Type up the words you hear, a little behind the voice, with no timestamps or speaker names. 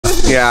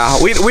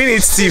Yeah, we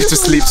need Steve to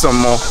sleep some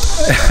more.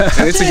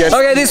 We need to get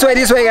Okay, this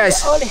way,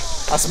 guys.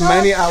 as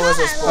many hours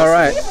as possible.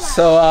 Alright,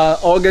 so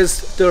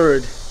August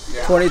 3rd,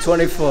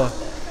 2024.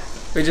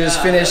 We just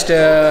finished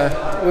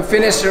we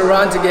finished the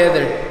run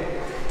together.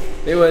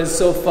 It was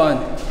so fun.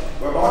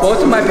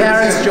 Both of my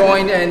parents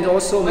joined and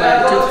also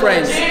my two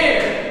friends.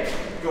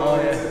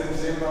 Oh, yeah.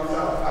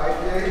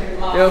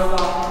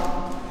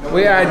 Yep.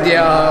 We are at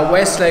the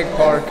Westlake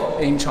Park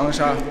in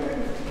Changsha.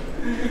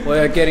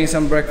 We're getting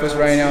some breakfast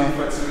right now.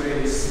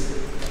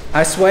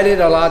 I sweated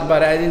a lot,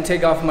 but I didn't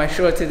take off my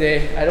shirt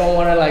today. I don't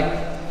want to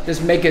like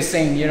just make it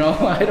sing, you know.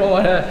 I don't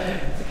want to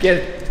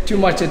get too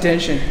much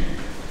attention.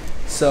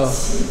 So,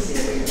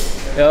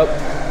 yep.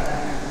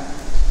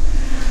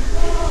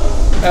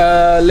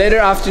 Later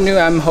afternoon,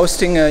 I'm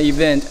hosting an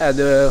event at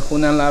the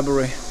Hunan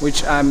Library,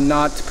 which I'm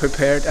not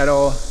prepared at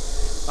all.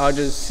 I'll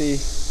just see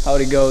how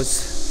it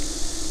goes.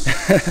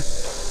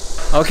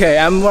 Okay,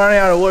 I'm running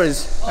out of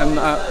words.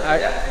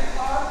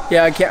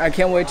 I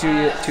can't wait to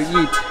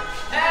eat.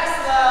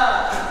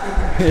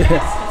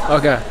 Yeah.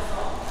 Okay.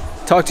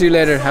 Talk to you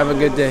later. Have a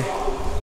good day.